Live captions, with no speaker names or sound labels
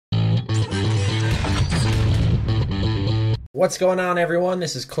What's going on, everyone?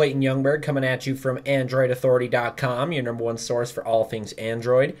 This is Clayton Youngberg coming at you from AndroidAuthority.com, your #1 source for all things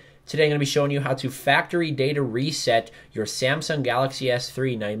Android. Today I'm going to be showing you how to factory data reset your Samsung Galaxy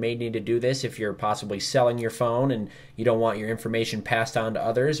S3. Now, you may need to do this if you're possibly selling your phone and you don't want your information passed on to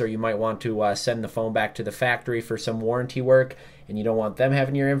others, or you might want to send the phone back to the factory for some warranty work and you don't want them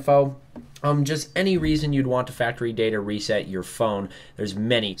having your info. Just any reason you'd want to factory data reset your phone. There's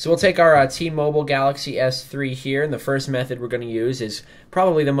many. So we'll take our T-Mobile Galaxy S3 here, and the first method we're going to use is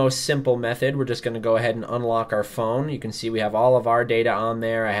probably the most simple method. We're just going to go ahead and unlock our phone. You can see we have all of our data on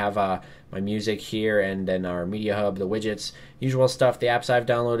there. I have my music here, and then our media hub, the widgets, usual stuff, the apps I've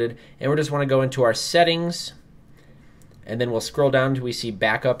downloaded. And we just want to go into our settings, and then we'll scroll down until we see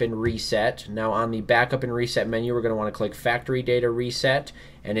backup and reset. Now on the backup and reset menu, we're going to want to click factory data reset,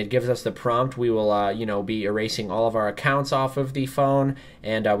 and it gives us the prompt. We will be erasing all of our accounts off of the phone,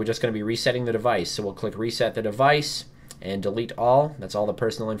 and we're just going to be resetting the device. So we'll click reset the device and delete all. That's all the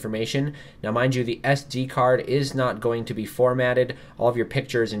personal information. Now, mind you, the SD card is not going to be formatted. All of your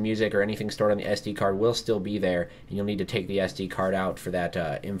pictures and music or anything stored on the SD card will still be there, and you'll need to take the SD card out for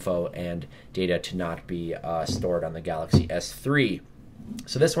that info and data to not be stored on the Galaxy S3.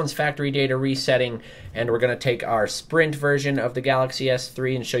 So this one's factory data resetting, and we're going to take our Sprint version of the Galaxy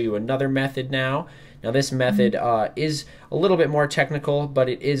S3 and show you another method now. Now this method is a little bit more technical, but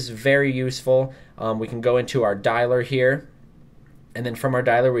it is very useful. We can go into our dialer here, and then from our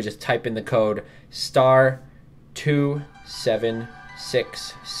dialer we just type in the code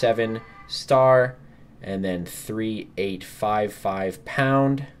 *2767* and then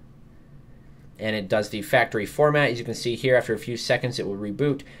 3855#. And it does the factory format. As you can see here, after a few seconds it will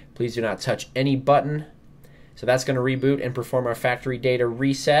reboot. Please do not touch any button. So that's going to reboot and perform our factory data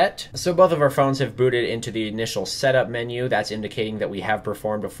reset. So both of our phones have booted into the initial setup menu. That's indicating that we have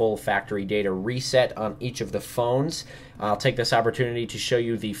performed a full factory data reset on each of the phones. I'll take this opportunity to show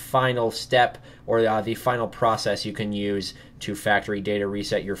you the final step, or the final process you can use to factory data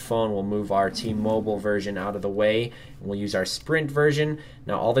reset your phone. We'll move our T-Mobile version out of the way, and we'll use our Sprint version.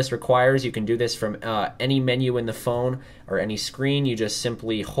 Now all this requires, you can do this from any menu in the phone or any screen. You just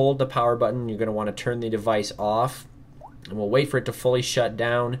simply hold the power button. You're going to want to turn the device off, and we'll wait for it to fully shut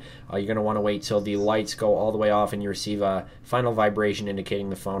down. You're going to want to wait till the lights go all the way off and you receive a final vibration indicating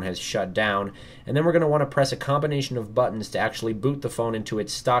the phone has shut down. And then we're going to want to press a combination of buttons to actually boot the phone into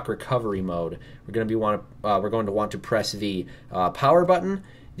its stock recovery mode. We're going to want to press the power button,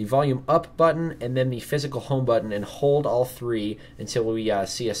 the volume up button, and then the physical home button, and hold all three until we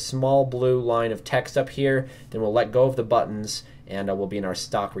see a small blue line of text up here. Then we'll let go of the buttons, and we'll be in our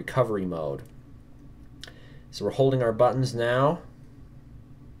stock recovery mode. So we're holding our buttons now.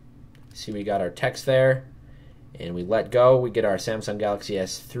 See, we got our text there, and we let go. We get our Samsung Galaxy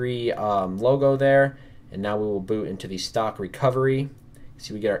S3 logo there, and now we will boot into the stock recovery.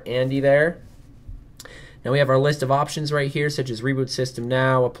 See, we get our Andy there. Now we have our list of options right here, such as reboot system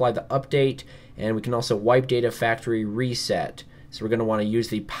now, apply the update, and we can also wipe data factory reset. So we're going to want to use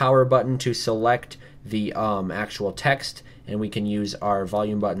the power button to select the actual text, and we can use our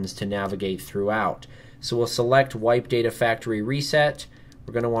volume buttons to navigate throughout. So we'll select Wipe Data Factory Reset.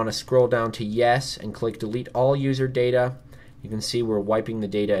 We're going to want to scroll down to Yes and click Delete All User Data. You can see we're wiping the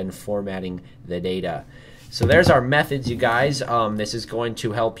data and formatting the data. So there's our methods, you guys. This is going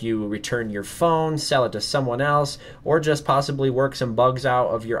to help you return your phone, sell it to someone else, or just possibly work some bugs out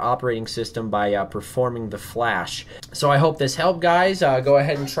of your operating system by performing the flash. So I hope this helped, guys. Go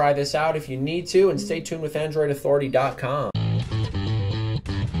ahead and try this out if you need to, and stay tuned with AndroidAuthority.com.